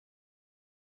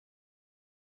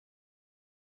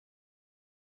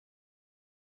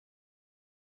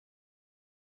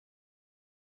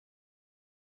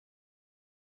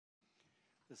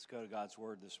Let's go to God's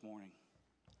Word this morning.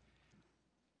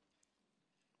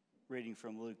 Reading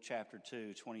from Luke chapter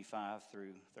 2, 25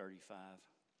 through 35.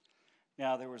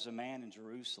 Now there was a man in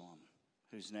Jerusalem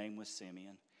whose name was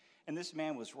Simeon, and this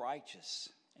man was righteous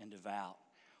and devout,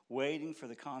 waiting for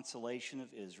the consolation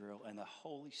of Israel, and the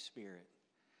Holy Spirit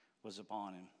was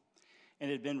upon him. And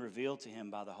it had been revealed to him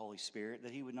by the Holy Spirit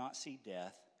that he would not see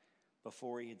death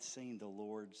before he had seen the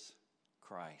Lord's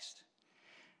Christ.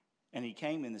 And he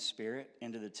came in the Spirit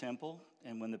into the temple,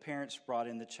 and when the parents brought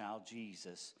in the child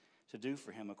Jesus to do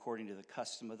for him according to the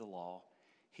custom of the law,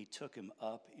 he took him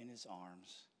up in his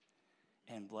arms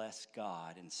and blessed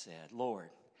God and said, Lord,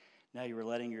 now you are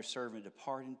letting your servant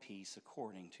depart in peace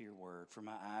according to your word, for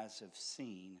my eyes have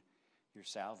seen your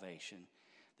salvation,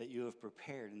 that you have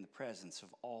prepared in the presence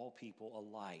of all people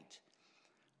a light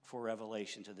for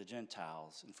revelation to the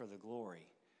Gentiles and for the glory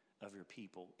of your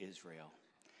people Israel.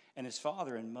 And his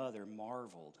father and mother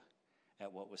marveled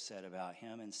at what was said about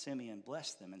him. And Simeon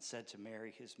blessed them and said to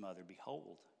Mary his mother,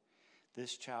 Behold,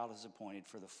 this child is appointed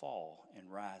for the fall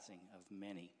and rising of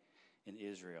many in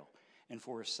Israel, and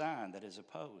for a sign that is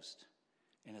opposed.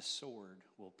 And a sword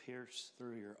will pierce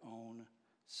through your own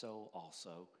soul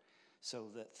also, so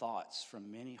that thoughts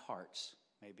from many hearts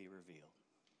may be revealed.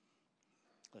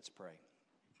 Let's pray.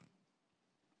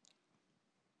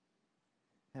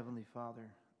 Heavenly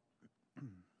Father,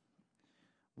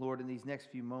 Lord, in these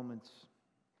next few moments,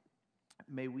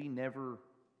 may we never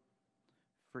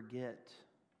forget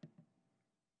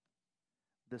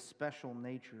the special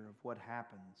nature of what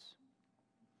happens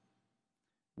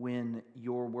when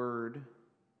your word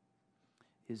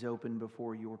is open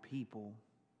before your people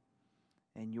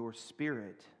and your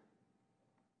Spirit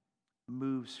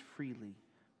moves freely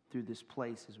through this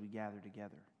place as we gather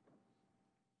together.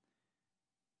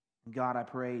 God, I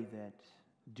pray that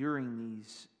during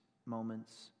these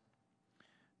moments,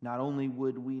 not only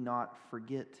would we not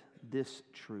forget this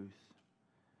truth,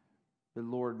 but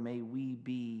Lord, may we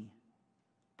be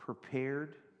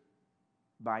prepared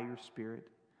by your Spirit,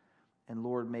 and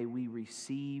Lord, may we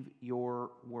receive your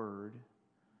word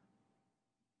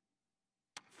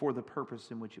for the purpose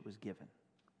in which it was given,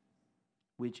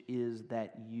 which is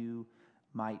that you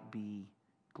might be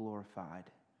glorified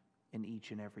in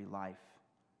each and every life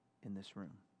in this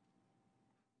room.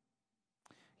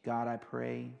 God, I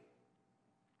pray,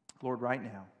 Lord, right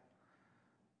now,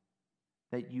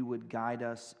 that you would guide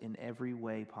us in every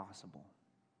way possible.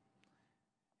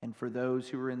 And for those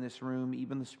who are in this room,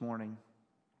 even this morning,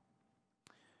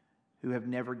 who have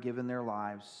never given their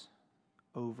lives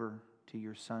over to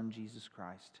your Son, Jesus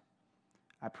Christ,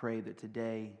 I pray that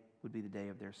today would be the day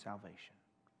of their salvation.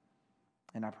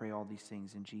 And I pray all these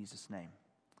things in Jesus' name.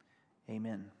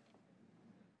 Amen.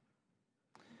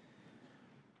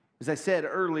 As I said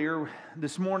earlier,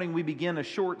 this morning we begin a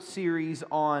short series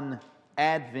on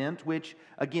Advent, which,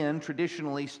 again,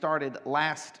 traditionally started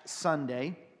last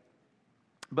Sunday.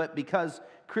 But because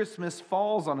Christmas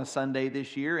falls on a Sunday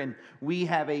this year and we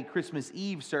have a Christmas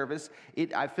Eve service,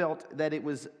 I felt that it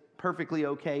was perfectly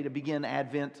okay to begin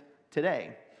Advent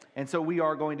today. And so we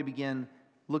are going to begin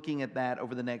looking at that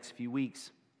over the next few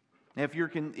weeks. Now,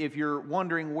 if you're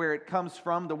wondering where it comes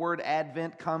from, the word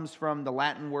Advent comes from the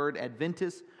Latin word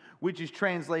adventus, which is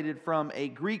translated from a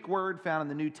Greek word found in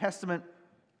the New Testament,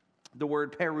 the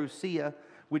word parousia,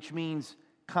 which means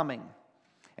coming.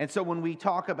 And so when we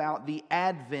talk about the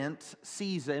Advent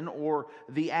season or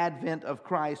the advent of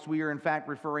Christ, we are in fact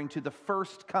referring to the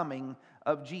first coming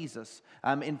of Jesus.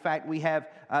 In fact, we have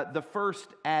the first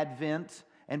Advent,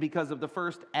 and because of the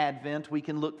first Advent, we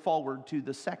can look forward to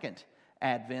the second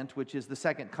Advent, which is the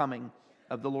second coming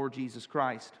of the Lord Jesus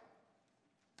Christ.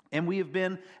 And we have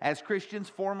been, as Christians,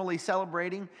 formally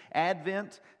celebrating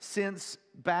Advent since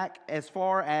back as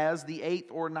far as the 8th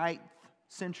or 9th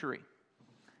century.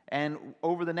 And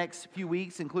over the next few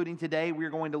weeks, including today, we're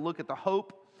going to look at the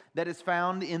hope that is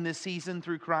found in this season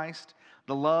through Christ,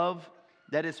 the love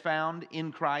that is found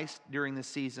in Christ during this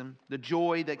season, the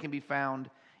joy that can be found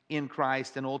in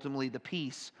Christ, and ultimately the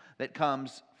peace that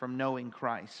comes from knowing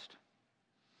Christ.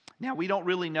 Now, we don't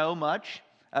really know much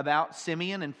about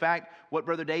Simeon. In fact, what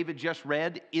Brother David just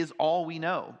read is all we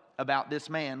know about this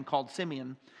man called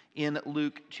Simeon in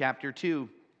Luke chapter 2.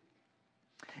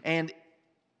 And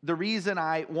the reason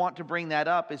I want to bring that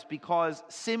up is because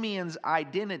Simeon's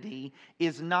identity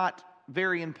is not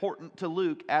very important to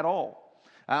Luke at all.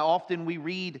 Often we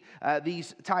read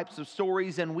these types of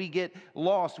stories and we get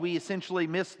lost. We essentially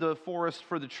miss the forest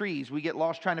for the trees. We get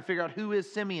lost trying to figure out who is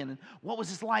Simeon and what was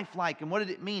his life like and what did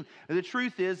it mean. The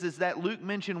truth is that Luke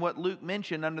mentioned what Luke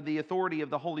mentioned under the authority of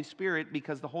the Holy Spirit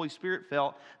because the Holy Spirit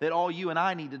felt that all you and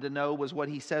I needed to know was what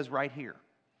he says right here.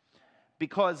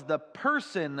 because the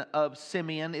person of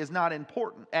Simeon is not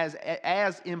important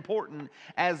as important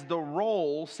as the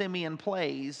role Simeon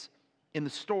plays in the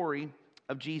story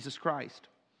of Jesus Christ.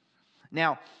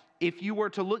 Now, if you were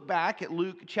to look back at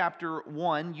Luke chapter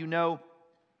 1, you know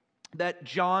that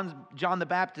John the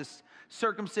Baptist's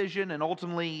circumcision and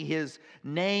ultimately his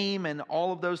name and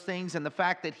all of those things, and the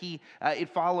fact that it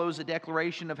follows a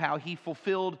declaration of how he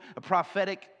fulfilled a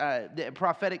prophetic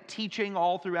teaching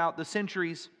all throughout the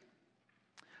centuries.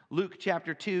 Luke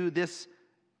chapter 2, this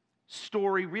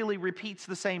story really repeats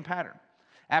the same pattern.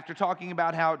 After talking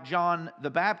about how John the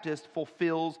Baptist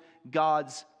fulfills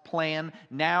God's plan,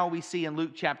 now we see in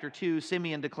Luke chapter 2,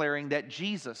 Simeon declaring that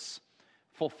Jesus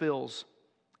fulfills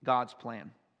God's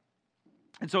plan.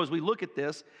 And so as we look at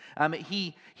this,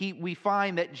 we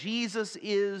find that Jesus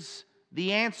is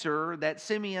the answer that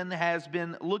Simeon has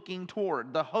been looking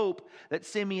toward, the hope that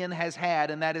Simeon has had,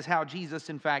 and that is how Jesus,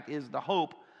 in fact, is the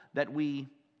hope that we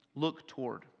look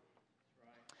toward.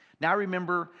 Now, I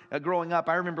remember growing up,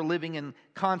 I remember living in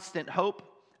constant hope.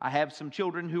 I have some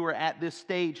children who are at this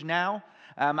stage now.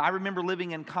 I remember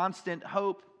living in constant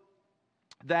hope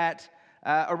that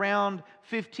around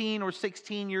 15 or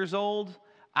 16 years old,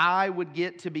 I would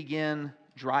get to begin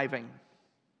driving.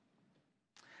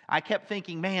 I kept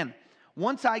thinking, man,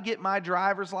 once I get my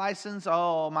driver's license,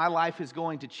 my life is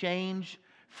going to change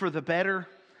for the better.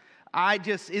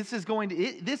 This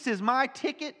is my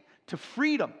ticket to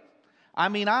freedom. I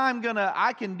mean,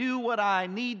 I can do what I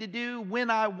need to do when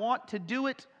I want to do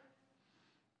it,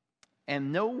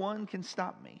 and no one can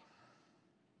stop me.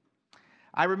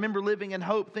 I remember living in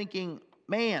hope thinking,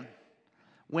 man,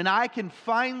 when I can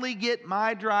finally get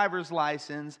my driver's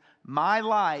license, my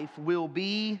life will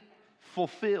be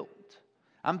fulfilled.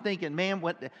 I'm thinking, man,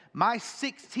 my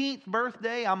 16th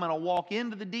birthday, I'm going to walk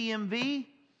into the DMV,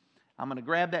 I'm going to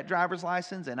grab that driver's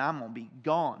license, and I'm going to be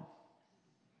gone.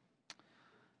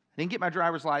 I didn't get my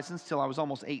driver's license till I was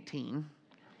almost 18.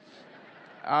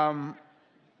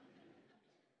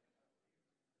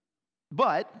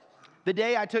 But the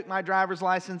day I took my driver's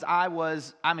license, I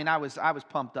was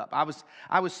pumped up. I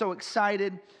was so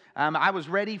excited. I was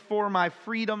ready for my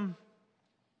freedom.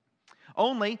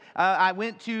 Only, I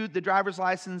went to the driver's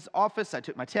license office. I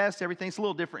took my test. Everything's a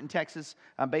little different in Texas.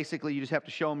 Basically, you just have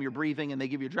to show them your breathing, and they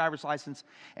give you a driver's license.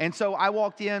 And so I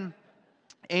walked in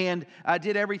and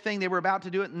did everything. They were about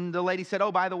to do it, and the lady said,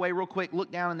 oh, by the way, real quick,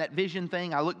 look down in that vision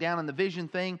thing. I looked down in the vision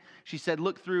thing. She said,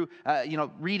 look through,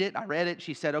 read it. I read it.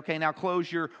 She said, okay, now close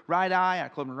your right eye. I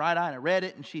closed my right eye, and I read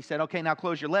it. And she said, okay, now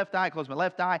close your left eye. I closed my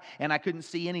left eye, and I couldn't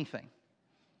see anything.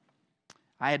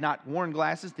 I had not worn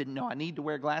glasses, didn't know I need to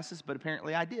wear glasses, but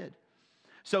apparently I did.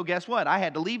 So guess what? I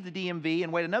had to leave the DMV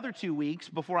and wait another 2 weeks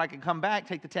before I could come back,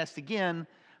 take the test again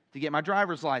to get my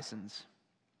driver's license.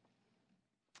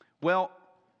 Well,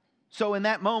 so in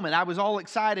that moment, I was all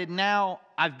excited. Now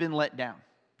I've been let down.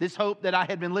 This hope that I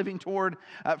had been living toward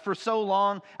for so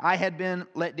long, I had been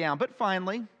let down. But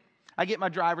finally, I get my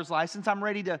driver's license. I'm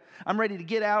ready to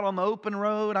get out on the open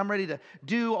road. I'm ready to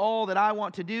do all that I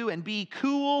want to do and be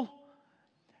cool.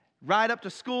 Ride up to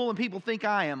school, and people think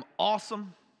I am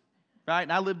awesome. Right?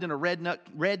 And I lived in a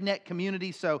redneck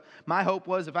community, so my hope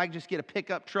was if I could just get a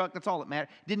pickup truck, that's all that mattered.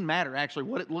 It didn't matter, actually,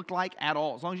 what it looked like at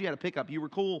all. As long as you had a pickup, you were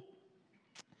cool.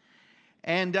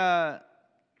 And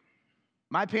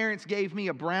my parents gave me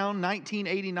a brown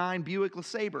 1989 Buick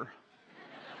LeSabre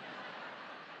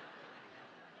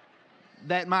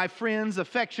that my friends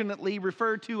affectionately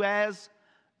referred to as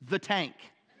the tank.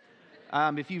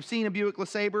 If you've seen a Buick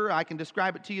LeSabre, I can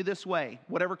describe it to you this way.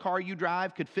 Whatever car you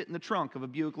drive could fit in the trunk of a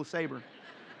Buick LeSabre.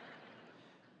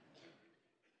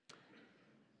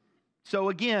 So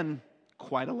again,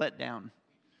 quite a letdown.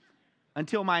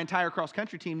 Until my entire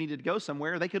cross-country team needed to go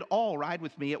somewhere, they could all ride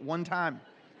with me at one time.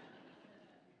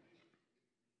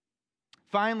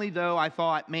 Finally, though, I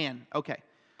thought, man, okay,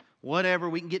 whatever.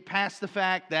 We can get past the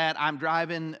fact that I'm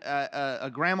driving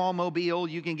a grandma mobile.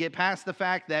 You can get past the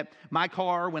fact that my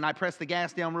car, when I press the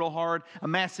gas down real hard, a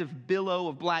massive billow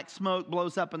of black smoke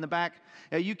blows up in the back.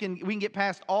 We can get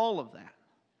past all of that.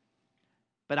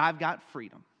 But I've got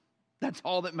freedom. That's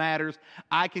all that matters.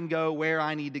 I can go where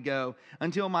I need to go.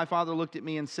 Until my father looked at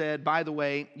me and said, by the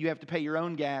way, you have to pay your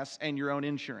own gas and your own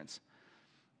insurance.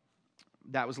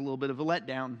 That was a little bit of a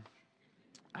letdown.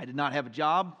 I did not have a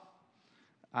job.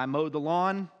 I mowed the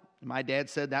lawn. And my dad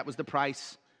said that was the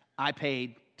price I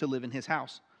paid to live in his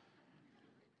house.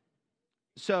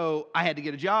 So I had to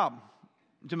get a job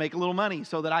to make a little money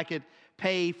so that I could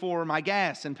pay for my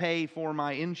gas and pay for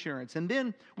my insurance. And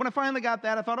then when I finally got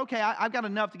that, I thought, okay, I've got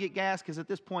enough to get gas, because at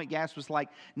this point gas was like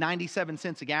 97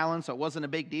 cents a gallon, so it wasn't a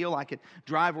big deal. I could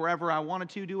drive wherever I wanted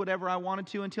to, do whatever I wanted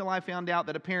to, until I found out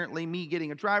that apparently me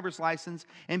getting a driver's license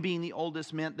and being the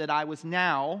oldest meant that I was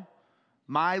now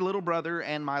my little brother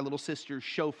and my little sister's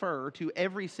chauffeur to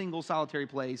every single solitary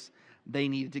place they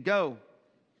needed to go.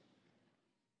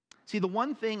 See, the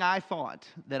one thing I thought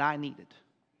that I needed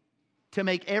to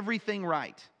make everything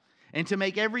right and to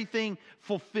make everything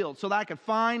fulfilled, so that I could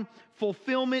find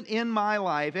fulfillment in my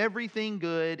life, everything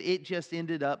good, it just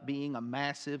ended up being a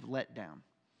massive letdown.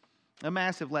 A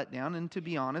massive letdown, and to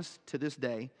be honest, to this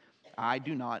day, I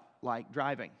do not like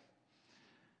driving.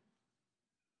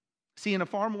 See, in a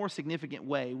far more significant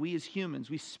way, we as humans,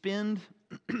 we spend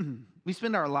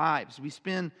our lives, we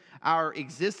spend our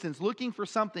existence looking for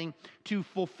something to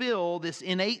fulfill this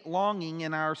innate longing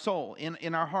in our soul,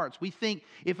 in our hearts. We think,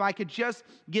 if I could just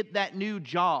get that new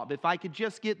job, if I could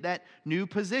just get that new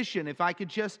position, if I could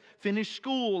just finish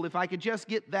school, if I could just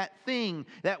get that thing,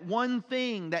 that one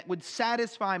thing that would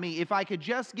satisfy me, if I could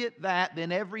just get that,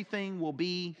 then everything will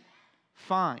be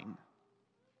fine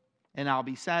and I'll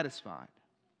be satisfied.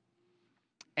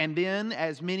 And then,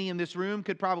 as many in this room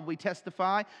could probably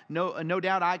testify, no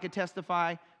doubt I could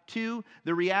testify too,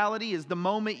 the reality is the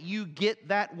moment you get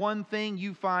that one thing,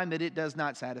 you find that it does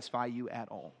not satisfy you at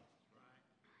all.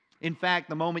 In fact,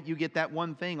 the moment you get that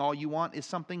one thing, all you want is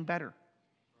something better.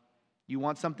 You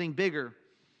want something bigger.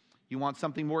 You want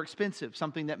something more expensive,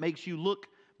 something that makes you look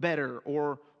better,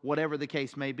 or whatever the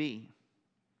case may be.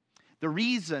 The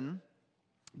reason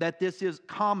that this is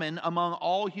common among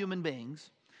all human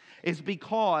beings is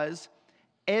because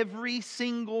every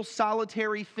single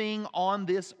solitary thing on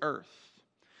this earth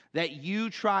that you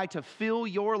try to fill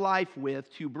your life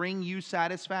with to bring you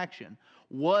satisfaction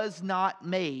was not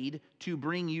made to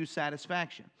bring you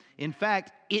satisfaction. In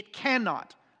fact, it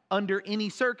cannot, under any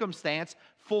circumstance,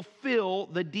 fulfill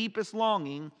the deepest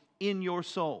longing in your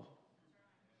soul.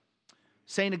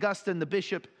 St. Augustine, the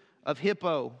Bishop of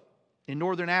Hippo in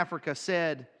northern Africa,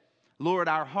 said, "Lord,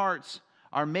 our hearts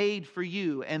are made for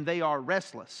you, and they are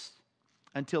restless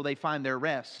until they find their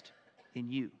rest in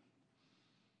you."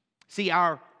 See,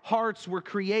 our hearts were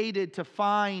created to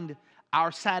find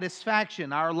our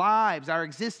satisfaction, our lives, our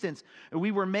existence.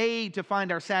 We were made to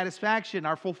find our satisfaction,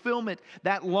 our fulfillment,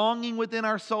 that longing within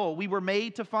our soul. We were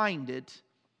made to find it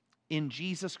in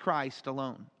Jesus Christ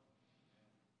alone.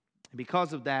 And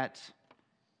because of that,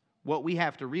 what we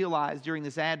have to realize during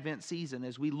this Advent season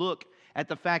as we look at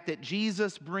the fact that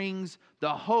Jesus brings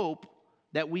the hope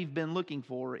that we've been looking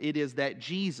for, it is that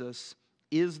Jesus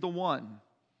is the one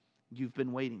you've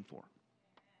been waiting for.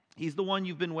 He's the one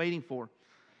you've been waiting for.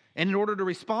 And in order to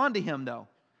respond to Him, though,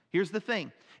 here's the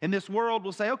thing. In this world,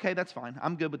 we'll say, okay, that's fine.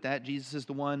 I'm good with that. Jesus is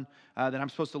the one that I'm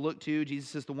supposed to look to.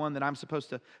 Jesus is the one that I'm supposed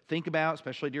to think about,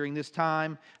 especially during this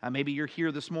time. Maybe you're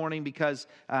here this morning because,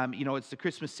 it's the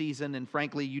Christmas season, and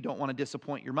frankly, you don't want to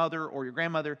disappoint your mother or your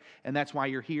grandmother, and that's why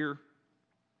you're here.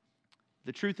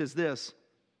 The truth is this.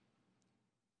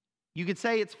 You could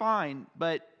say it's fine,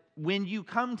 but when you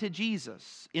come to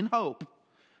Jesus in hope,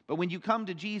 but when you come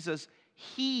to Jesus,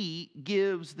 He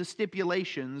gives the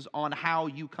stipulations on how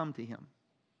you come to Him.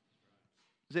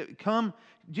 It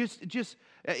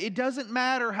doesn't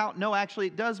matter how, no, actually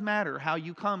it does matter how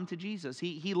you come to Jesus.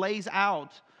 He lays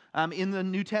out in the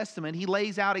New Testament, He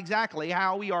lays out exactly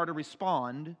how we are to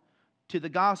respond to the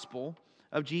gospel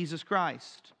of Jesus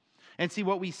Christ. And see,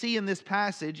 what we see in this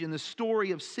passage, in the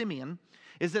story of Simeon,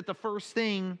 is that the first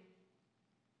thing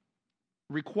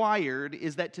required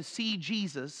is that to see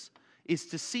Jesus is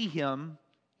to see Him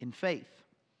in faith.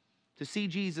 To see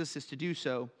Jesus is to do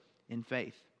so in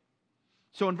faith.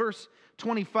 So in verse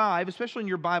 25, especially in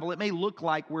your Bible, it may look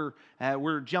like we're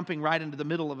jumping right into the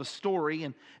middle of a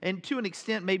story, and to an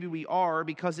extent maybe we are,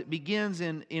 because it begins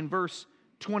in verse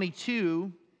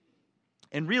 22,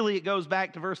 and really it goes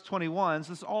back to verse 21, so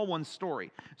this is all one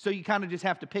story. So you kind of just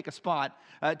have to pick a spot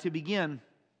to begin.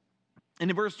 And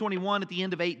in verse 21, at the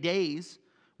end of 8 days,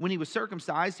 when He was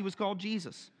circumcised, He was called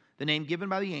Jesus, the name given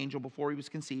by the angel before He was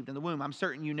conceived in the womb. I'm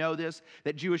certain you know this,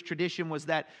 that Jewish tradition was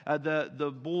that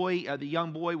the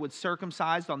young boy was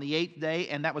circumcised on the 8th day,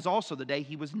 and that was also the day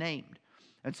he was named.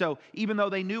 And so even though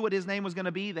they knew what his name was going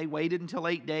to be, they waited until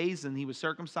 8 days, and he was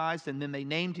circumcised, and then they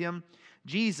named him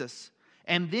Jesus.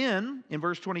 And then, in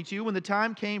verse 22, when the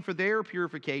time came for their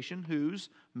purification, whose?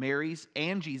 Mary's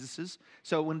and Jesus's.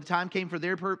 So when the time came for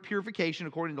their purification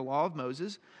according to the law of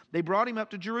Moses, they brought him up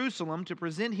to Jerusalem to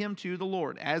present him to the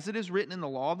Lord. As it is written in the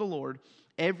law of the Lord,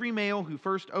 every male who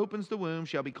first opens the womb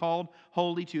shall be called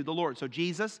holy to the Lord. So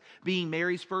Jesus, being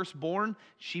Mary's firstborn,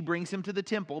 she brings him to the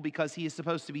temple because he is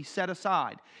supposed to be set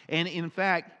aside. And in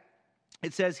fact,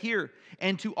 it says here,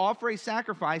 and to offer a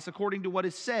sacrifice according to what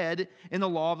is said in the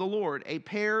law of the Lord, a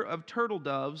pair of turtle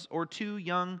doves or 2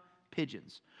 young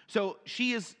pigeons. So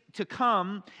she is to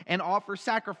come and offer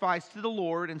sacrifice to the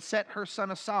Lord and set her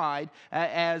son aside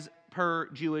as per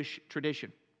Jewish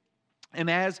tradition. And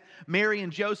as Mary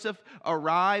and Joseph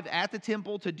arrive at the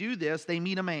temple to do this, they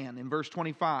meet a man in verse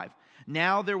 25.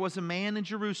 Now there was a man in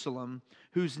Jerusalem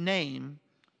whose name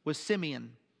was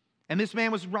Simeon. And this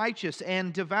man was righteous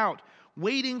and devout,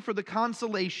 waiting for the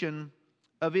consolation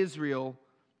of Israel,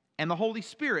 and the Holy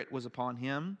Spirit was upon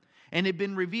him, and it had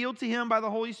been revealed to him by the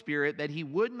Holy Spirit that he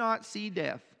would not see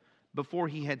death before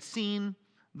he had seen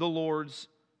the Lord's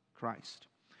Christ.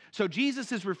 So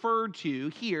Jesus is referred to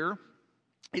here.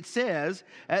 It says,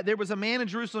 there was a man in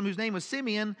Jerusalem whose name was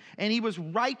Simeon, and he was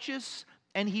righteous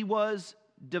and he was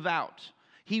devout.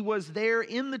 He was there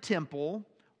in the temple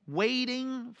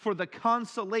waiting for the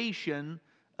consolation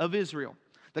of Israel.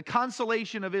 The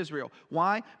consolation of Israel.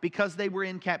 Why? Because they were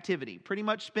in captivity. Pretty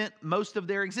much spent most of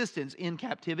their existence in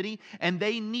captivity, and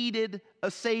they needed a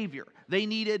Savior. They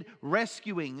needed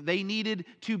rescuing. They needed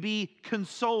to be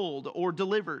consoled or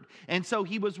delivered. And so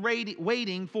he was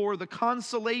waiting for the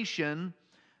consolation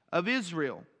of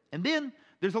Israel. And then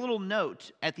there's a little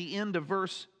note at the end of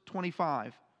verse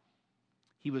 25.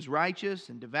 He was righteous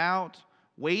and devout,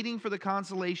 waiting for the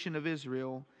consolation of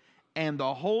Israel, and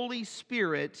the Holy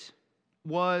Spirit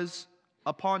was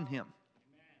upon him.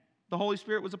 The Holy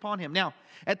Spirit was upon him. Now,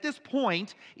 at this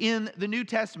point in the New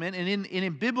Testament and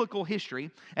in biblical history,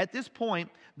 at this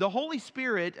point, the Holy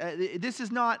Spirit, this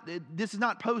is not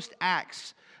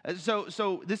post-Acts.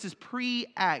 So this is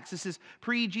pre-Acts. This is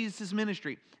pre-Jesus'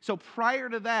 ministry. So prior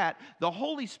to that, the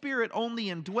Holy Spirit only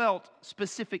indwelt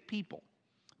specific people.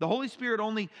 The Holy Spirit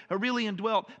only really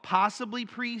indwelt possibly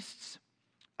priests,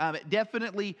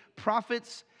 definitely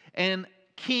prophets and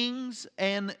kings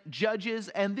and judges,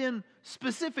 and then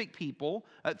specific people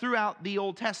throughout the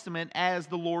Old Testament as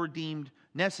the Lord deemed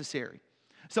necessary.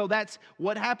 So that's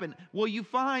what happened. Well, you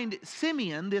find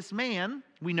Simeon, this man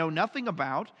we know nothing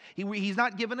about. He's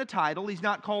not given a title. He's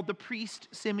not called the priest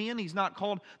Simeon. He's not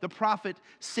called the prophet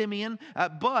Simeon.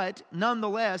 But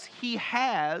nonetheless, he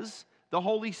has the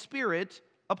Holy Spirit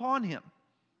upon him.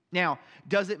 Now,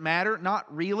 does it matter?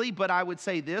 Not really, but I would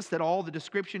say this, that all the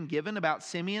description given about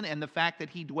Simeon and the fact that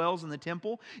he dwells in the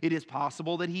temple, it is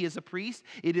possible that he is a priest.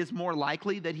 It is more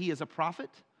likely that he is a prophet.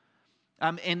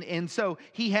 And so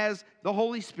he has the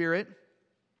Holy Spirit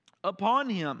upon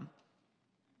him.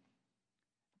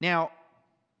 Now,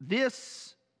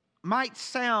 this might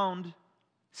sound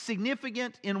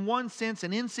significant in one sense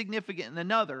and insignificant in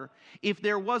another if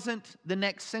there wasn't the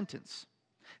next sentence.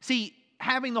 See,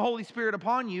 having the Holy Spirit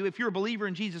upon you, if you're a believer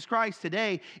in Jesus Christ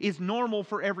today, is normal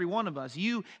for every one of us.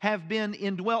 You have been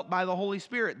indwelt by the Holy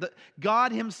Spirit.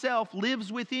 God Himself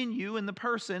lives within you in the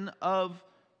person of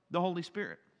the Holy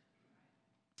Spirit.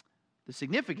 The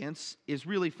significance is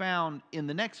really found in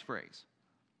the next phrase.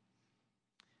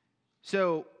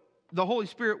 So, the Holy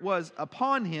Spirit was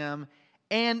upon him,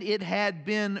 and it had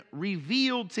been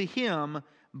revealed to him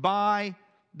by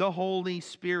the Holy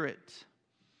Spirit.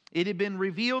 It had been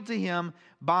revealed to him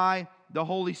by the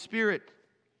Holy Spirit.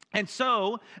 And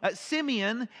so,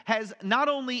 Simeon has, not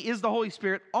only is the Holy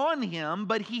Spirit on him,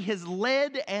 but he is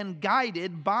led and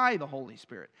guided by the Holy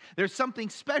Spirit. There's something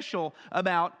special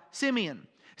about Simeon.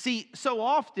 See, so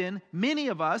often, many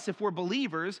of us, if we're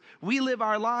believers, we live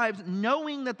our lives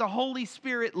knowing that the Holy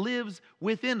Spirit lives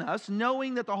within us,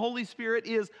 knowing that the Holy Spirit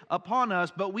is upon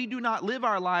us, but we do not live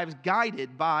our lives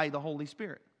guided by the Holy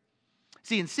Spirit.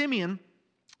 See, in Simeon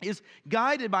is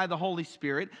guided by the Holy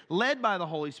Spirit, led by the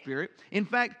Holy Spirit. In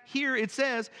fact, here it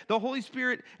says the Holy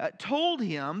Spirit told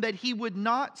him that he would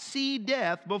not see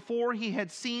death before he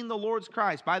had seen the Lord's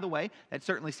Christ. By the way, that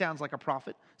certainly sounds like a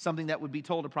prophet, something that would be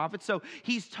told a prophet. So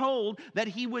he's told that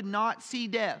he would not see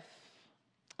death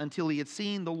until he had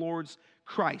seen the Lord's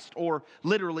Christ, or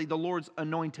literally the Lord's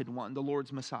anointed one, the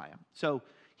Lord's Messiah. So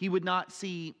he would not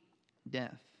see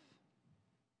death.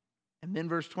 And then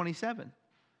verse 27.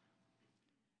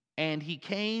 And he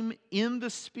came in the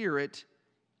Spirit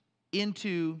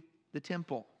into the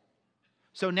temple.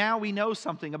 So now we know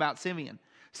something about Simeon.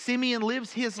 Simeon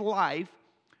lives his life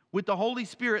with the Holy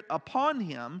Spirit upon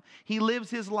him. He lives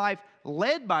his life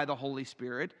led by the Holy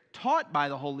Spirit, taught by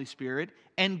the Holy Spirit,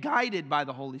 and guided by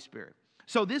the Holy Spirit.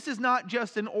 So this is not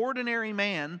just an ordinary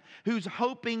man who's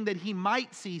hoping that he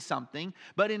might see something,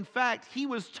 but in fact, he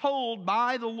was told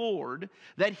by the Lord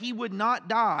that he would not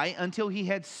die until he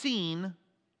had seen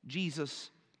Jesus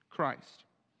Christ.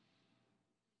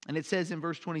 And it says in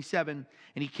verse 27,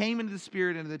 and he came into the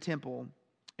Spirit into the temple,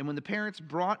 and when the parents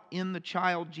brought in the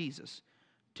child Jesus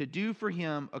to do for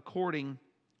him according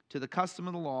to the custom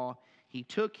of the law, he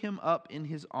took him up in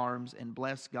his arms and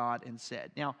blessed God and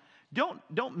said. Now,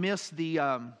 don't miss the,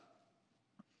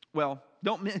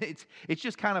 it's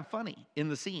just kind of funny in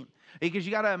the scene. Because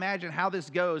you got to imagine how this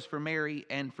goes for Mary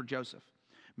and for Joseph.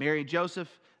 Mary and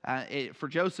Joseph, for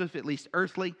Joseph, at least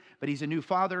earthly, but he's a new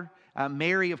father.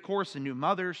 Mary, of course, a new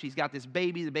mother. She's got this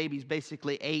baby. The baby's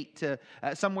basically 8 to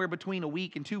somewhere between a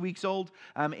week and 2 weeks old.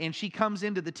 And she comes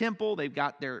into the temple. They've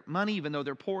got their money, even though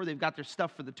they're poor. They've got their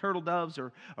stuff for the turtle doves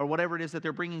or whatever it is that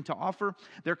they're bringing to offer.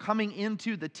 They're coming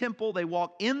into the temple. They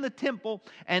walk in the temple,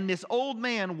 and this old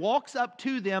man walks up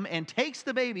to them and takes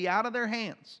the baby out of their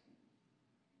hands.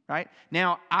 Right?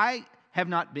 Now, I have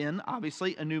not been,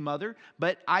 obviously, a new mother,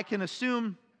 but I can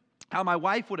assume how my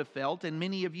wife would have felt, and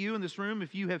many of you in this room,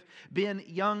 if you have been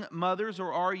young mothers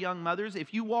or are young mothers,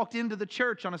 if you walked into the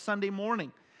church on a Sunday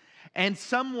morning and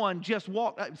someone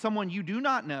you do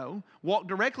not know, walked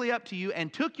directly up to you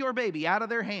and took your baby out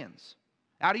of your hands,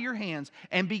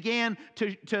 and began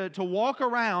to walk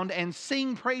around and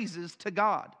sing praises to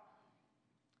God,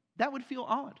 that would feel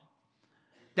odd.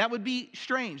 That would be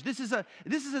strange. This is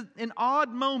an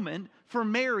odd moment for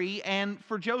Mary and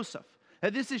for Joseph.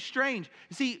 This is strange.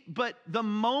 See, but the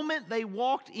moment they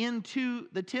walked into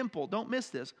the temple, don't miss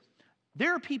this,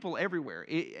 there are people everywhere.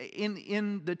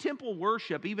 In the temple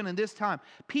worship, even in this time,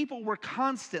 people were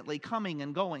constantly coming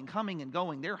and going.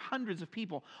 There are hundreds of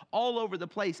people all over the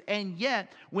place. And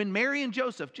yet, when Mary and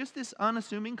Joseph, just this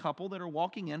unassuming couple that are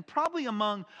walking in, probably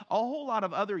among a whole lot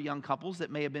of other young couples that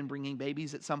may have been bringing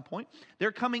babies at some point,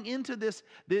 they're coming into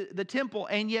the temple,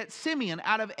 and yet Simeon,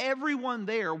 out of everyone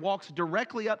there, walks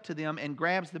directly up to them and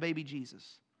grabs the baby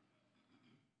Jesus.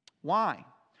 Why?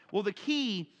 Well, the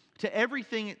key to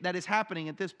everything that is happening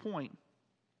at this point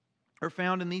are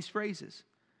found in these phrases.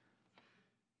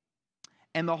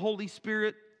 And the Holy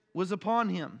Spirit was upon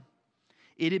him.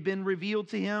 It had been revealed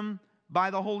to him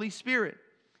by the Holy Spirit.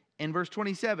 In verse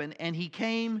 27, and he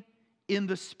came in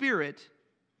the Spirit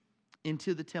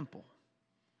into the temple.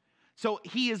 So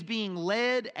he is being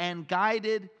led and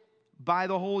guided by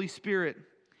the Holy Spirit.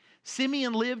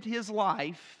 Simeon lived his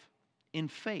life in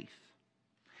faith.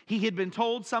 He had been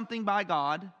told something by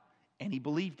God, and he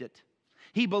believed it.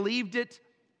 He believed it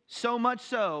so much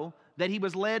so that he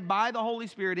was led by the Holy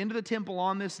Spirit into the temple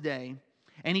on this day,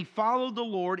 and he followed the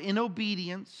Lord in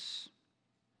obedience,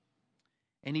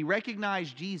 and he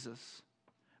recognized Jesus,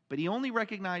 but he only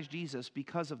recognized Jesus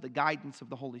because of the guidance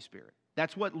of the Holy Spirit.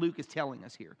 That's what Luke is telling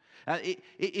us here.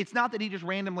 It's not that he just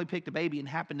randomly picked a baby and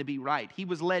happened to be right. He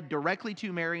was led directly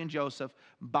to Mary and Joseph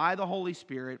by the Holy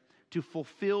Spirit to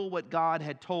fulfill what God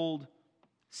had told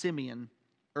Simeon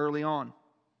early on.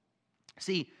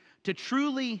 See, to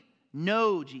truly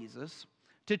know Jesus,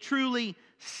 to truly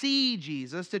see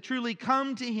Jesus, to truly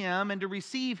come to him and to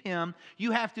receive him,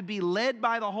 you have to be led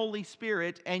by the Holy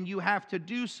Spirit, and you have to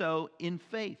do so in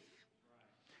faith.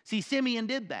 See, Simeon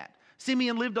did that.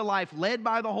 Simeon lived a life led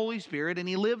by the Holy Spirit, and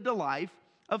he lived a life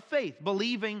of faith,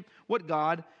 believing what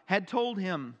God had told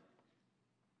him.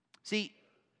 See,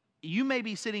 you may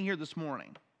be sitting here this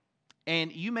morning,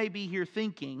 and you may be here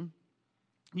thinking,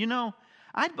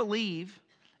 I'd believe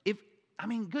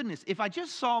if I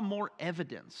just saw more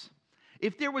evidence,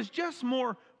 if there was just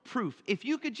more proof, if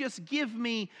you could just give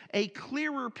me a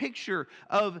clearer picture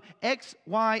of X,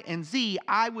 Y, and Z,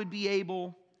 I would be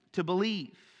able to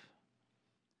believe.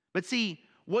 But see,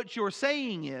 what you're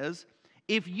saying is,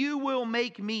 if you will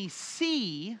make me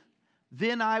see,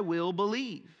 then I will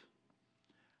believe.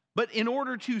 But in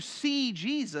order to see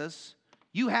Jesus,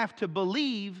 you have to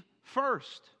believe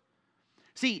first.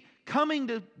 See, coming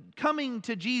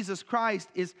to Jesus Christ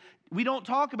is, we don't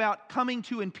talk about coming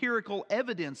to empirical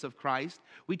evidence of Christ.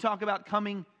 We talk about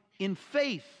coming in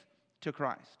faith to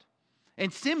Christ.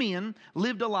 And Simeon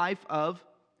lived a life of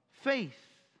faith.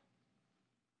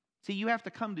 See, you have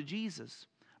to come to Jesus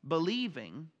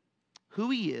believing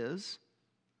who he is,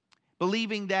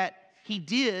 believing that he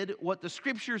did what the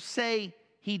scriptures say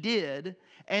he did,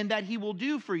 and that he will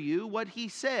do for you what he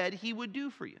said he would do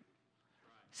for you.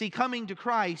 See, coming to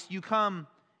Christ, you come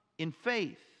in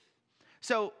faith.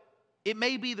 So it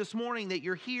may be this morning that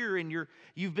you're here and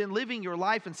you've been living your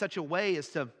life in such a way as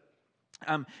to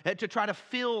to try to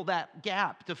fill that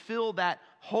gap, to fill that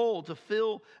hole, to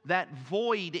fill that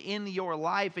void in your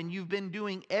life. And you've been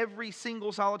doing every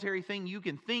single solitary thing you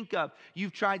can think of.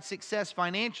 You've tried success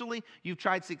financially. You've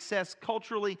tried success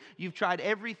culturally. You've tried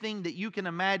everything that you can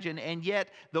imagine. And yet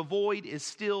the void is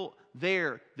still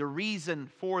there. The reason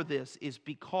for this is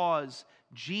because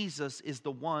Jesus is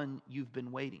the one you've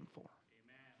been waiting for.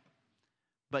 Amen.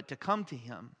 But to come to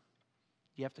Him,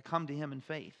 you have to come to Him in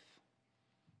faith.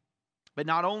 But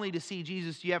not only to see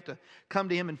Jesus, you have to come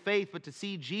to Him in faith, but to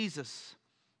see Jesus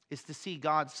is to see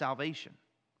God's salvation.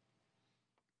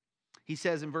 He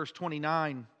says in verse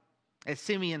 29, as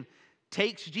Simeon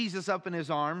takes Jesus up in his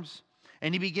arms,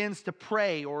 and he begins to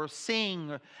pray or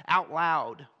sing out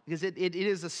loud, because it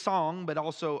is a song, but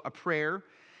also a prayer.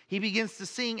 He begins to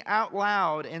sing out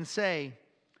loud and say,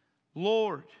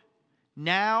 Lord,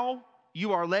 now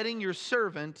you are letting your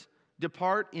servant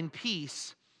depart in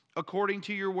peace, according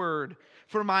to your word.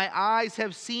 For my eyes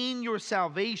have seen your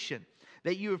salvation,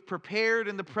 that you have prepared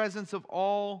in the presence of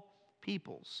all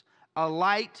peoples, a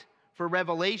light for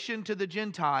revelation to the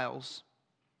Gentiles,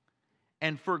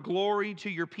 and for glory to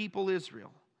your people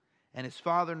Israel. And his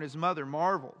father and his mother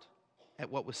marveled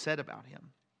at what was said about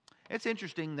him. It's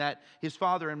interesting that his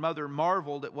father and mother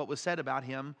marveled at what was said about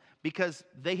him, because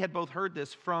they had both heard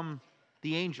this from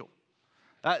the angel.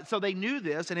 So they knew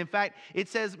this, and in fact, it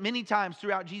says many times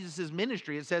throughout Jesus'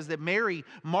 ministry, it says that Mary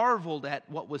marveled at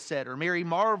what was said, or Mary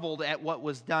marveled at what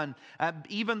was done,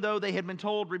 even though they had been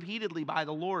told repeatedly by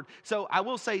the Lord. So I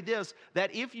will say this,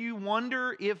 that if you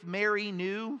wonder if Mary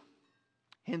knew,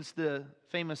 hence the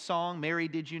famous song, Mary,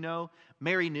 Did You Know?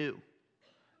 Mary knew.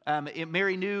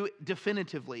 Mary knew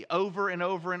definitively over and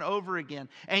over and over again.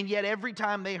 And yet every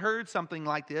time they heard something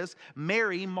like this,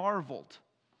 Mary marveled.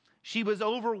 She was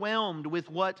overwhelmed with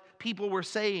what people were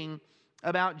saying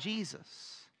about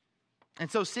Jesus.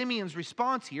 And so Simeon's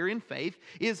response here in faith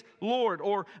is Lord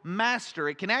or Master.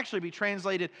 It can actually be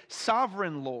translated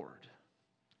Sovereign Lord,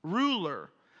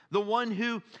 Ruler, the one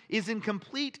who is in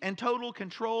complete and total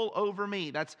control over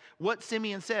me. That's what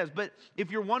Simeon says. But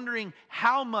if you're wondering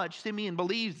how much Simeon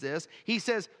believes this, he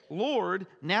says, Lord,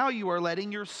 now you are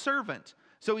letting your servant.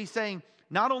 So he's saying,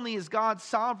 not only is God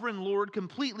sovereign Lord,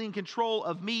 completely in control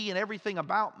of me and everything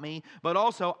about me, but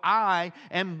also I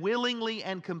am willingly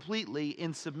and completely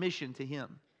in submission to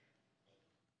Him.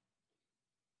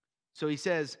 So he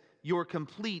says, your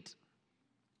complete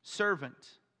servant.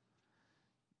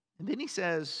 And then he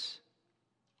says,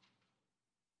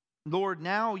 Lord,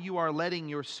 now you are letting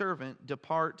your servant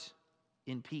depart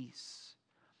in peace.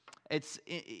 It's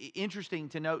interesting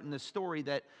to note in the story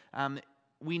that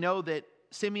we know that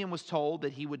Simeon was told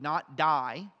that he would not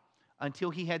die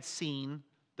until he had seen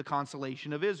the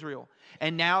consolation of Israel.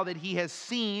 And now that he has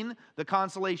seen the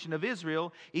consolation of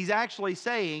Israel, he's actually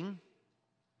saying,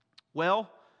 well,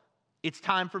 it's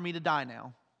time for me to die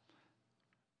now.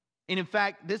 And in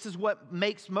fact, this is what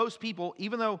makes most people,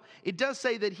 even though it does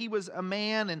say that he was a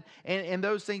man and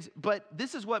those things, but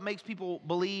this is what makes people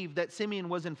believe that Simeon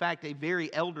was in fact a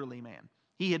very elderly man.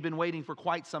 He had been waiting for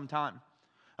quite some time.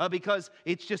 Because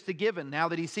it's just a given. Now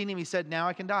that he's seen him, he said, now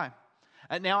I can die.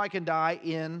 Now I can die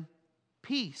in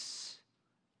peace.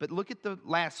 But look at the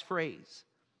last phrase.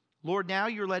 Lord, now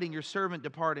you're letting your servant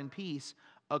depart in peace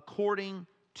according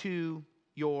to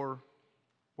your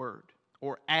word,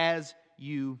 or as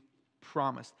you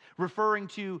promised. Referring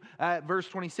to verse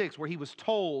 26, where he was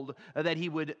told that he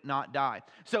would not die.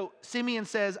 So Simeon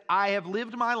says, I have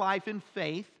lived my life in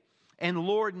faith. And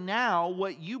Lord, now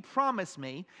what you promised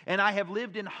me, and I have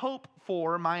lived in hope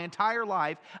for my entire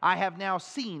life, I have now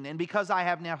seen. And because I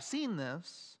have now seen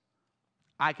this,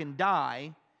 I can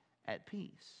die at peace.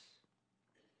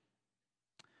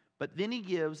 But then he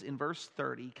gives in verse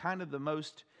 30 kind of the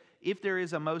most, if there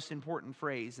is a most important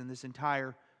phrase in this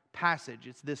entire passage,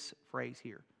 it's this phrase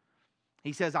here.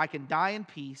 He says, I can die in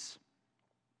peace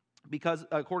because,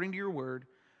 according to your word,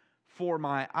 for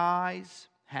my eyes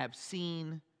have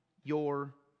seen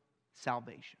your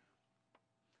salvation.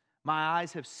 My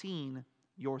eyes have seen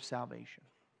your salvation.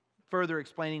 Further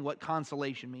explaining what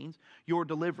consolation means, your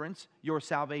deliverance, your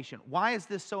salvation. Why is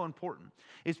this so important?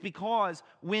 It's because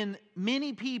when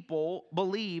many people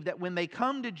believe that when they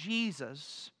come to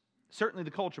Jesus, certainly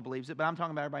the culture believes it, but I'm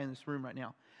talking about everybody in this room right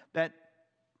now, that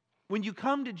when you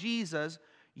come to Jesus,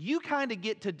 you kind of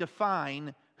get to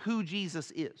define who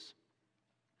Jesus is.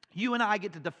 You and I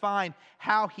get to define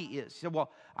how He is. You say, well,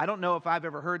 I don't know if I've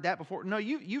ever heard that before. No,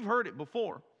 you've heard it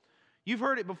before. You've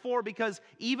heard it before because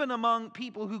even among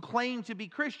people who claim to be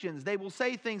Christians, they will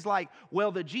say things like,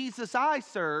 well, the Jesus I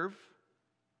serve,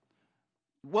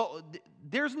 well,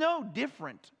 there's no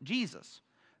different Jesus.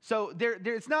 So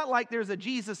it's not like there's a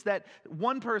Jesus that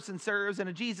one person serves and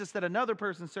a Jesus that another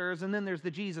person serves, and then there's the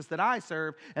Jesus that I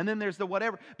serve, and then there's the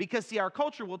whatever. Because, see, our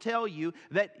culture will tell you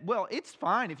that, well, it's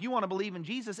fine if you want to believe in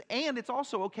Jesus, and it's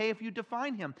also okay if you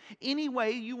define him any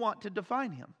way you want to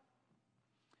define him.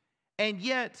 And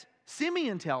yet,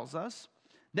 Simeon tells us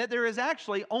that there is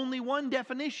actually only one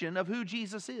definition of who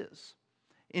Jesus is.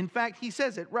 In fact, he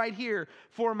says it right here,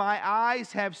 "For my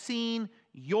eyes have seen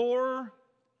your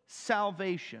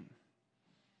salvation."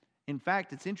 In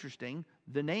fact, it's interesting.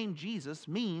 The name Jesus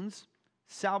means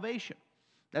salvation.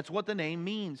 That's what the name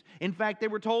means. In fact, they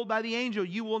were told by the angel,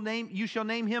 you shall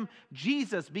name him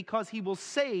Jesus, because he will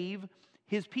save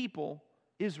his people,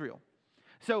 Israel.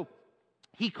 So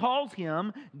he calls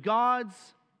him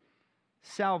God's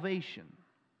salvation.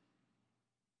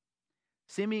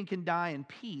 Simeon can die in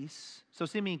peace. So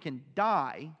Simeon can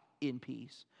die in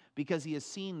peace because he has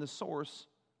seen the source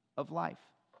of life.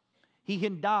 He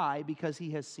can die because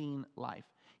he has seen life.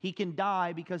 He can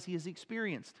die because he has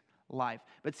experienced life.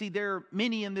 But see, there are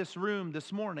many in this room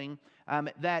this morning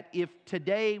that if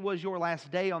today was your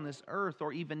last day on this earth,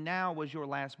 or even now was your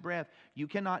last breath, you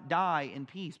cannot die in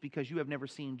peace because you have never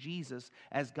seen Jesus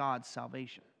as God's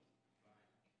salvation.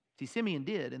 See, Simeon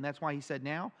did, and that's why he said,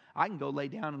 now I can go lay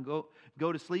down and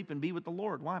go to sleep and be with the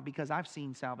Lord. Why? Because I've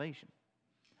seen salvation.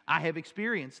 I have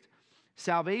experienced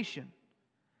salvation.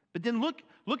 But then look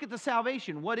at the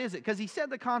salvation. What is it? Because he said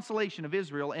the consolation of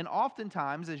Israel, and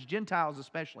oftentimes, as Gentiles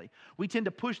especially, we tend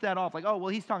to push that off like, oh, well,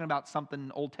 he's talking about something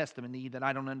Old Testament-y that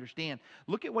I don't understand.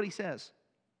 Look at what he says.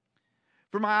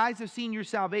 "For my eyes have seen your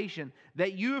salvation,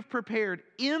 that you have prepared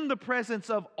in the presence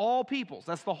of all peoples."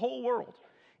 That's the whole world.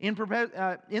 In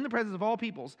the presence of all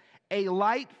peoples, "a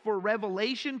light for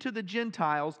revelation to the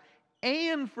Gentiles,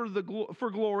 and for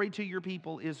glory to your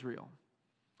people Israel."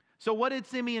 So what did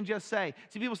Simeon just say?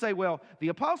 See, people say, well, the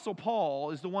Apostle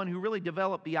Paul is the one who really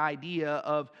developed the idea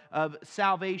of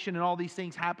salvation and all these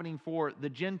things happening for the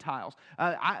Gentiles.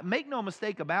 Make no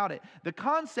mistake about it. The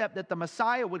concept that the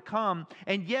Messiah would come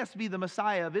and, yes, be the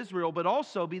Messiah of Israel, but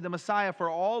also be the Messiah for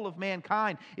all of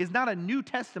mankind is not a New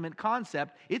Testament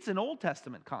concept. It's an Old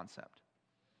Testament concept.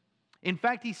 In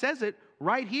fact, he says it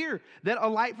right here, that a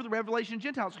light for the revelation of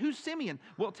Gentiles. Who's Simeon?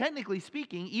 Well, technically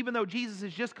speaking, even though Jesus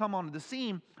has just come onto the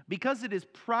scene, because it is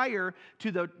prior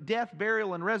to the death,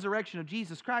 burial, and resurrection of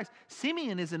Jesus Christ,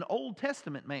 Simeon is an Old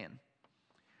Testament man.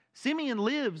 Simeon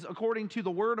lives according to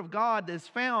the Word of God that is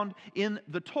found in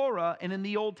the Torah and in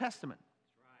the Old Testament.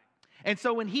 And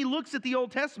so when he looks at the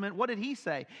Old Testament, what did he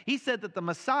say? He said that the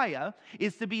Messiah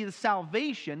is to be the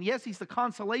salvation. Yes, he's the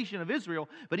consolation of Israel,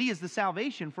 but he is the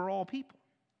salvation for all people.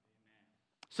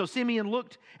 So Simeon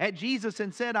looked at Jesus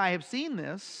and said, "I have seen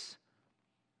this."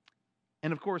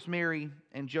 And of course, Mary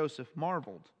and Joseph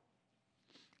marveled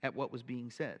at what was being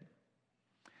said.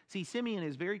 See, Simeon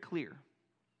is very clear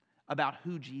about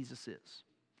who Jesus is.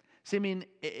 Simeon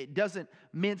doesn't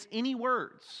mince any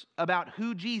words about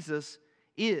who Jesus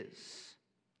is.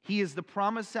 He is the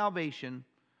promised salvation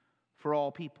for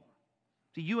all people.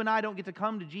 So you and I don't get to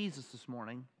come to Jesus this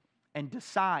morning and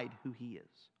decide who he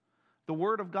is. The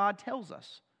Word of God tells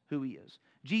us who he is.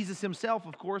 Jesus himself,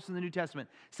 of course, in the New Testament,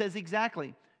 says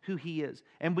exactly who he is.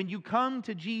 And when you come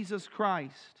to Jesus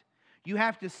Christ, you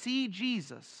have to see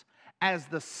Jesus as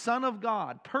the Son of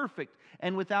God, perfect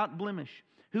and without blemish,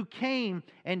 who came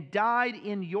and died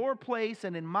in your place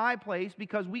and in my place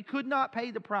because we could not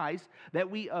pay the price that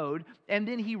we owed. And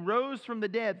then he rose from the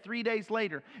dead 3 days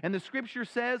later. And the Scripture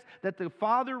says that the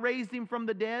Father raised him from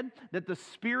the dead, that the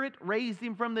Spirit raised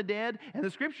him from the dead, and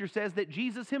the Scripture says that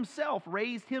Jesus himself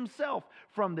raised himself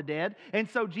from the dead. And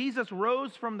so Jesus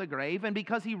rose from the grave, and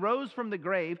because he rose from the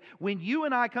grave, when you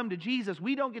and I come to Jesus,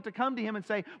 we don't get to come to him and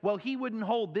say, well, he wouldn't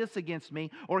hold this against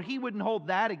me, or he wouldn't hold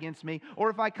that against me, or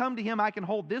if I come to him, I can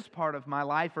hold this part of my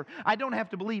life, or I don't have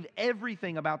to believe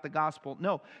everything about the gospel.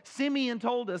 No, Simeon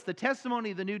told us the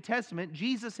testimony of the New Testament.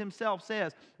 Jesus himself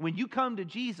says, when you come to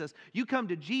Jesus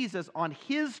on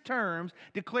his terms,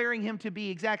 declaring him to be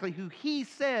exactly who he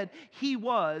said he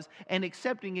was and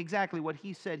accepting exactly what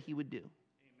he said he would do.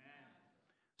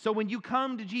 So when you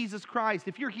come to Jesus Christ,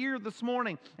 if you're here this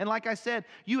morning, and like I said,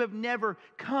 you have never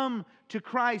come to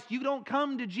Christ, you don't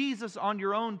come to Jesus on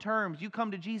your own terms. You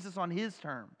come to Jesus on his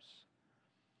terms.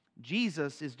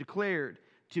 Jesus is declared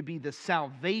to be the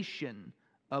salvation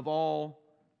of all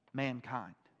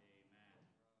mankind.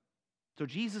 So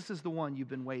Jesus is the one you've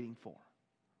been waiting for.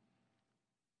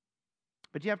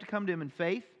 But you have to come to him in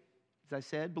faith, as I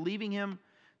said, believing him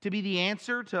to be the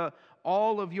answer to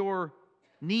all of your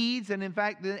needs, and in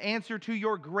fact, the answer to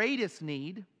your greatest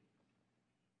need,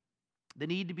 the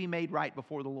need to be made right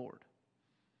before the Lord.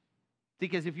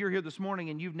 Because if you're here this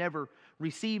morning and you've never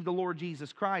received the Lord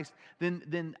Jesus Christ, then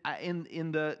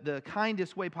in the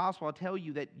kindest way possible, I'll tell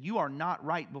you that you are not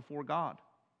right before God.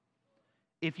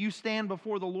 If you stand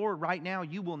before the Lord right now,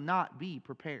 you will not be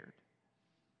prepared.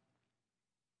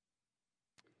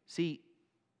 See,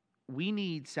 we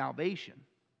need salvation.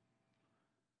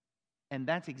 And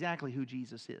that's exactly who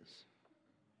Jesus is.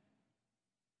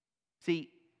 See,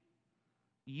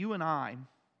 you and I,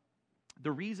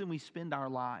 the reason we spend our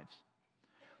lives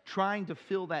trying to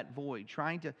fill that void,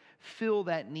 trying to fill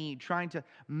that need, trying to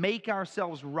make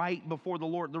ourselves right before the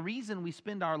Lord, the reason we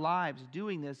spend our lives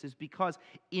doing this is because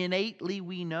innately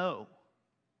we know,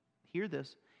 hear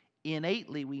this,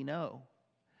 innately we know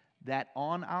that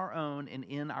on our own and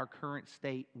in our current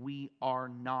state, we are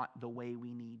not the way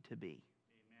we need to be. Amen.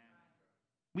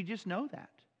 We just know that.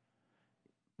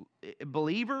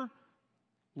 Believer,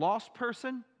 lost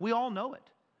person, we all know it.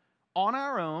 On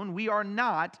our own, we are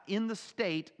not in the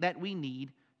state that we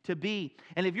need to be.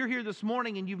 And if you're here this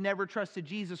morning and you've never trusted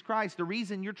Jesus Christ, the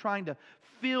reason you're trying to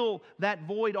fill that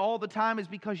void all the time is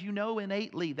because you know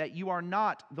innately that you are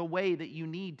not the way that you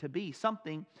need to be.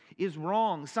 Something is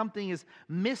wrong. Something is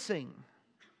missing.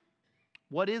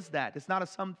 What is that? It's not a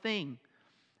something.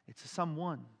 It's a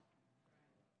someone.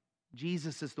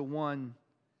 Jesus is the one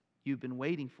you've been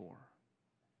waiting for.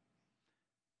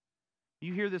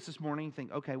 You hear this morning and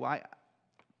think, okay, well,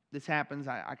 this happens.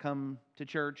 I come to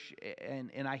church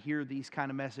and I hear these kind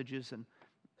of messages, and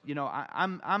you know,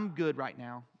 I'm good right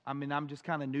now. I mean, I'm just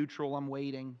kind of neutral. I'm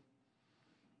waiting.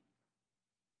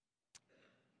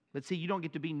 But see, you don't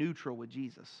get to be neutral with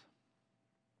Jesus.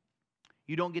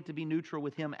 You don't get to be neutral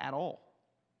with Him at all.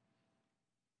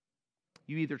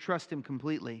 You either trust Him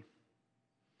completely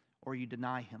or you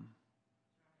deny Him.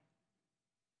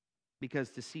 Because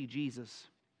to see Jesus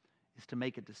is to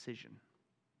make a decision.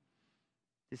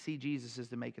 To see Jesus is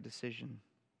to make a decision.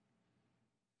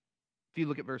 If you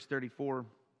look at verse 34, it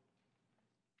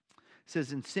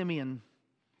says, And Simeon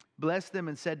blessed them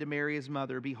and said to Mary his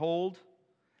mother, Behold,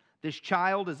 this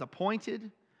child is appointed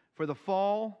for the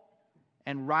fall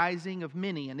and rising of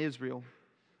many in Israel,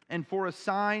 and for a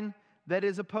sign that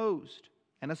is opposed,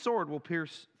 and a sword will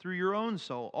pierce through your own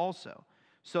soul also,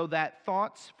 so that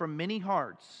thoughts from many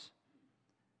hearts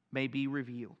may be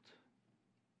revealed.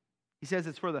 He says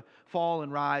it's for the fall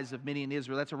and rise of many in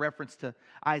Israel. That's a reference to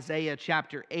Isaiah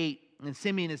chapter 8. And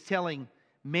Simeon is telling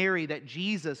Mary that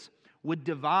Jesus would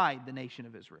divide the nation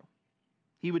of Israel.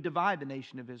 He would divide the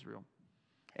nation of Israel.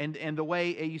 And the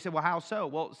way, you said, well, how so?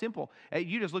 Well, simple.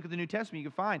 You just look at the New Testament,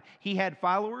 you can find he had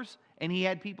followers and he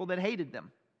had people that hated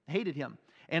him.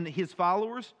 And his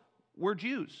followers were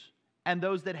Jews. And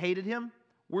those that hated him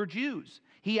were Jews.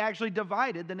 He actually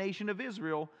divided the nation of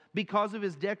Israel because of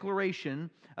his declaration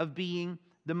of being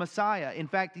the Messiah. In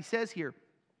fact, he says here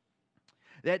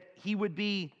that he would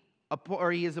be,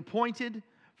 or he is appointed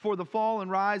for the fall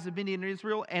and rise of many in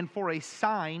Israel and for a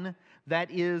sign that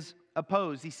is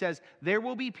opposed. He says there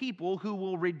will be people who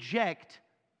will reject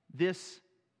this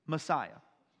Messiah.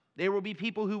 There will be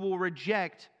people who will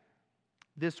reject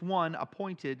this one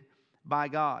appointed by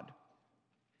God.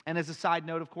 And as a side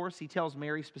note, of course, he tells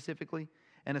Mary specifically,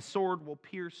 and a sword will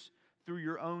pierce through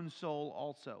your own soul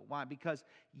also. Why? Because,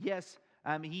 yes,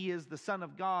 he is the Son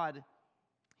of God.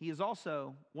 He is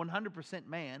also 100%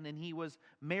 man, and he was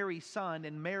Mary's son,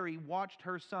 and Mary watched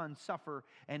her son suffer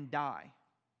and die.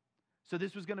 So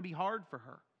this was going to be hard for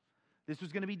her. This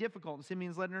was going to be difficult. And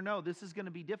Simeon's letting her know, this is going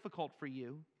to be difficult for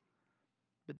you.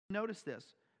 But notice this,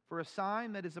 for a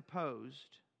sign that is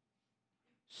opposed,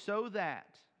 so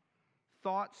that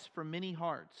thoughts from many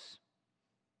hearts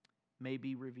may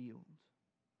be revealed.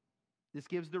 This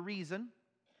gives the reason.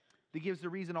 That gives the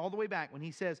reason all the way back when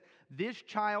he says, this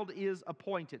child is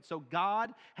appointed. So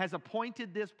God has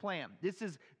appointed this plan. This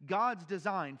is God's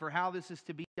design for how this is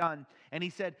to be done. And he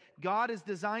said, God has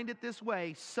designed it this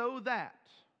way so that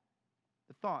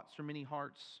the thoughts from many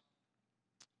hearts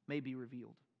may be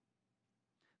revealed.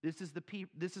 This is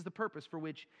the purpose for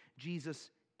which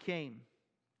Jesus came.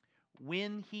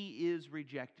 When he is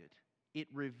rejected, it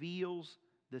reveals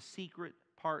the secret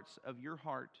parts of your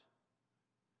heart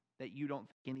that you don't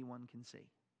think anyone can see.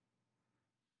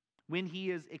 When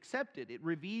he is accepted, it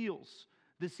reveals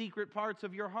the secret parts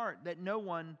of your heart that no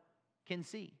one can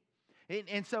see.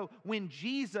 And so when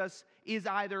Jesus is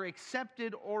either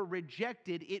accepted or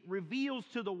rejected, it reveals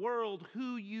to the world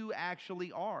who you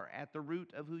actually are at the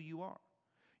root of who you are.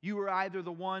 You are either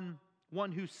the one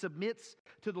who submits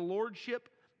to the lordship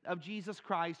of Jesus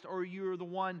Christ, or you're the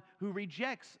one who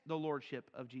rejects the lordship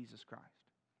of Jesus Christ.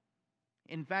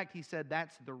 In fact, he said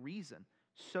that's the reason,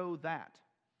 so that.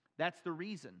 That's the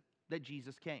reason that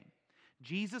Jesus came.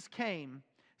 Jesus came.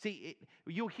 See,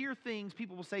 you'll hear things,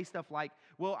 people will say stuff like,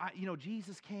 well,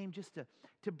 Jesus came just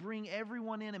to bring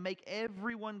everyone in and make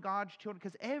everyone God's children,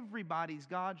 because everybody's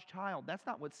God's child. That's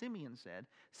not what Simeon said.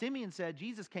 Simeon said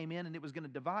Jesus came in and it was going to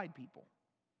divide people.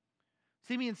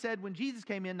 Simeon said when Jesus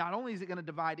came in, not only is it going to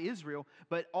divide Israel,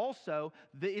 but also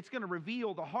it's going to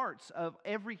reveal the hearts of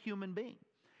every human being.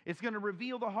 It's going to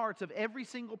reveal the hearts of every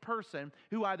single person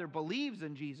who either believes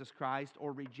in Jesus Christ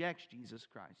or rejects Jesus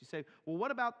Christ. You say, well,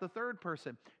 what about the third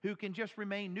person who can just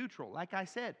remain neutral? Like I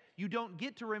said, you don't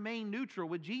get to remain neutral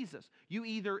with Jesus. You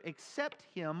either accept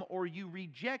Him or you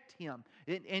reject Him.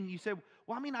 And you say,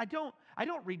 well, I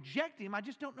don't reject Him. I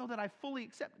just don't know that I fully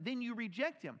accept. Then you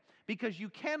reject Him, because you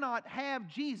cannot have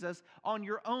Jesus on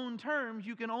your own terms.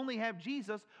 You can only have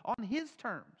Jesus on His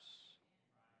terms.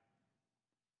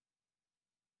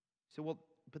 So, well,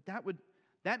 but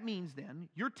that means then,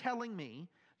 you're telling me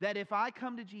that if I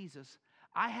come to Jesus,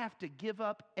 I have to give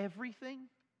up everything?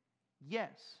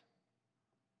 Yes.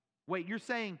 Wait, you're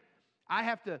saying I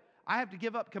have to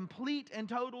give up complete and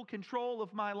total control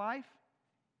of my life?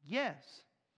 Yes.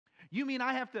 You mean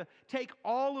I have to take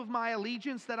all of my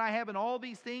allegiance that I have in all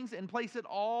these things and place it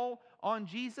all on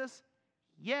Jesus?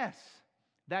 Yes.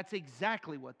 That's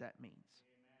exactly what that means.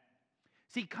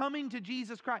 See, coming to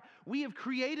Jesus Christ, we have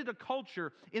created a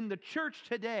culture in the church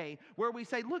today where we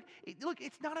say, look,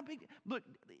 it's not a big, look,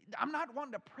 I'm not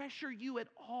wanting to pressure you at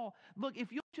all. Look,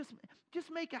 if you'll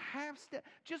just make a half step,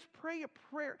 just pray a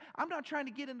prayer. I'm not trying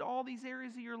to get into all these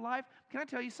areas of your life. Can I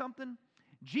tell you something?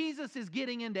 Jesus is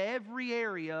getting into every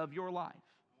area of your life.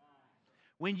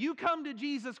 When you come to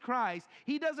Jesus Christ,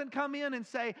 He doesn't come in and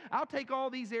say, I'll take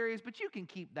all these areas, but you can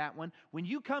keep that one. When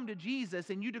you come to Jesus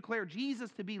and you declare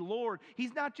Jesus to be Lord,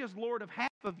 He's not just Lord of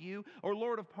half of you or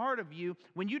Lord of part of you.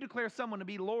 When you declare someone to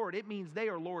be Lord, it means they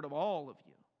are Lord of all of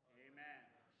you.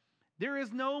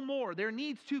 There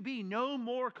needs to be no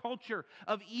more culture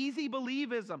of easy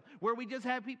believism where we just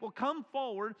have people come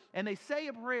forward and they say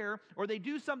a prayer or they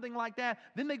do something like that,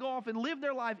 then they go off and live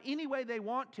their life any way they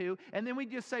want to, and then we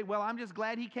just say, well, I'm just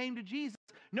glad he came to Jesus.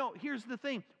 No, here's the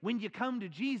thing. When you come to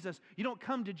Jesus, you don't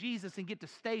come to Jesus and get to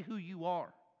stay who you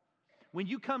are. When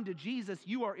you come to Jesus,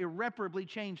 you are irreparably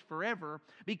changed forever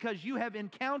because you have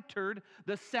encountered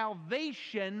the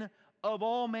salvation of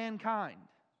all mankind.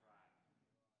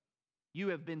 You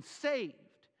have been saved.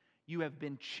 You have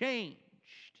been changed.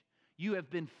 You have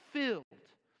been filled.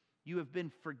 You have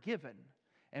been forgiven.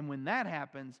 And when that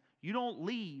happens, you don't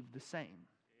leave the same.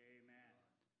 Amen.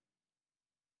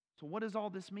 So what does all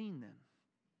this mean then?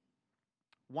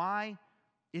 Why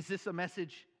is this a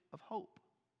message of hope?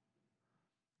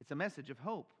 It's a message of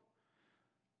hope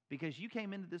because you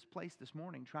came into this place this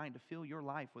morning trying to fill your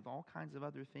life with all kinds of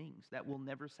other things that will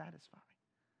never satisfy.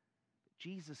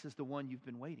 Jesus is the one you've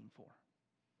been waiting for.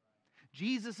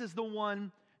 Jesus is the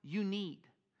one you need.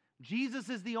 Jesus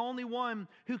is the only one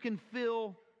who can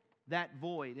fill that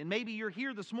void. And maybe you're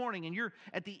here this morning and you're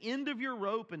at the end of your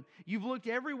rope and you've looked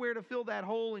everywhere to fill that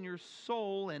hole in your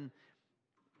soul and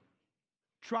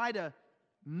try to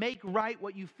make right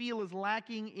what you feel is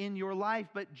lacking in your life,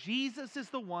 but Jesus is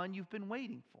the one you've been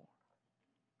waiting for.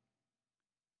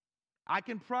 I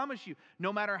can promise you,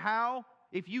 no matter how,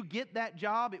 if you get that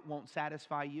job, it won't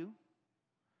satisfy you.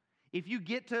 If you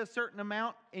get to a certain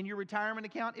amount in your retirement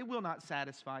account, it will not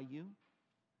satisfy you.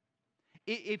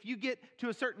 If you get to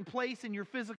a certain place in your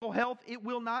physical health, it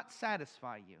will not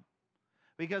satisfy you.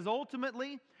 Because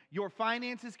ultimately, your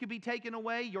finances could be taken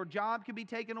away, your job could be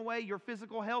taken away, your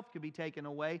physical health could be taken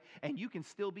away, and you can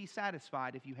still be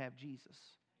satisfied if you have Jesus.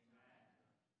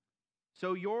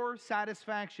 So your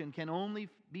satisfaction can only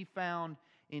be found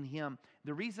in Him.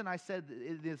 The reason I said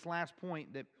this last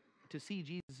point, that to see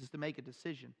Jesus is to make a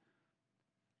decision.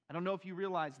 I don't know if you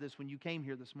realized this when you came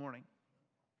here this morning,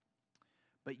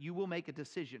 but you will make a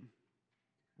decision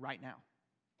right now.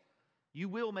 You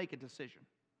will make a decision.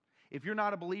 If you're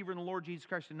not a believer in the Lord Jesus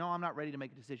Christ, no, I'm not ready to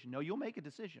make a decision. No, you'll make a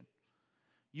decision.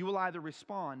 You will either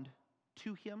respond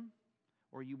to Him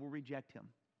or you will reject Him.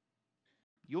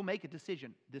 You'll make a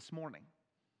decision this morning.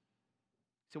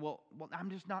 So, well,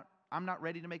 I'm not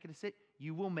ready to make a decision.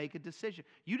 You will make a decision.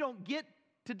 You don't get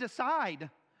to decide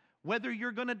whether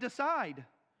you're going to decide.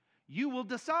 You will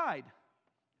decide.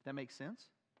 If that makes sense?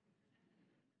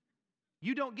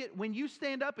 You don't get, when you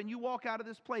stand up and you walk out of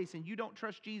this place and you don't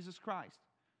trust Jesus Christ,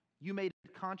 you made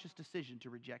a conscious decision to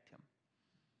reject Him.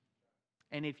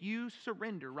 And if you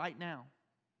surrender right now,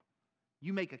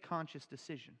 you make a conscious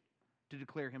decision to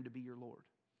declare Him to be your Lord.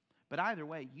 But either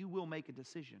way, you will make a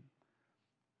decision.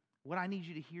 What I need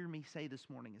you to hear me say this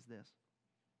morning is this.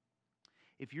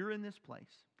 If you're in this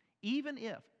place, even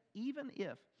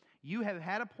if You have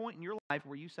had a point in your life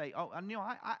where you say, oh,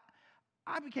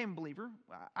 I became a believer.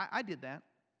 I did that.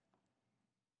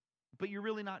 But you're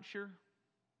really not sure.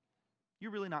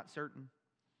 You're really not certain.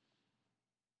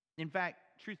 In fact,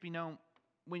 truth be known,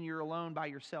 when you're alone by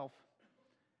yourself,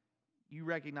 you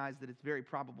recognize that it's very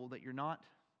probable that you're not.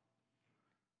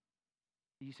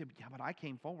 You say, yeah, but I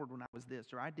came forward when I was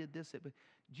this, or I did this. But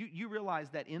you realize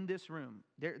that in this room,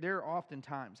 there are often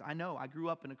times, I know, I grew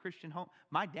up in a Christian home.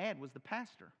 My dad was the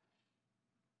pastor.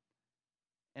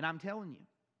 And I'm telling you,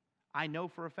 I know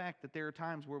for a fact that there are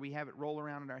times where we have it roll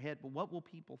around in our head, but what will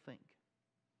people think?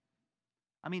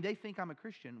 I mean, they think I'm a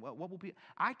Christian. What will people?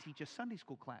 I teach a Sunday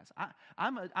school class.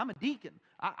 I'm a deacon.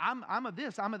 I'm a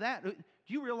this. I'm a that. Do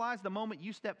you realize the moment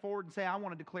you step forward and say, I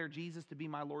want to declare Jesus to be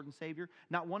my Lord and Savior,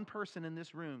 not one person in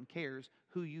this room cares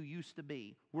who you used to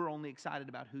be. We're only excited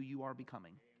about who you are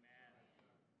becoming. Amen.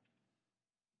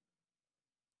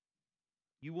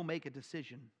 You will make a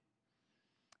decision.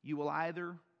 You will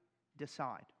either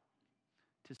decide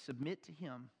to submit to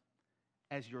Him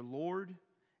as your Lord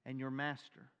and your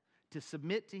Master, to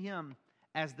submit to Him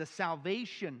as the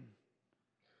salvation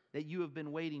that you have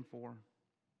been waiting for,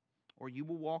 or you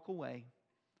will walk away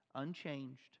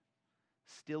unchanged,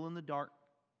 still in the dark,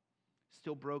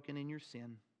 still broken in your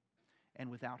sin,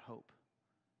 and without hope.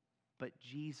 But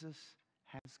Jesus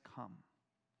has come.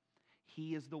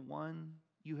 He is the one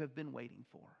you have been waiting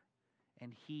for,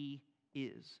 and He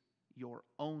is your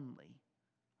only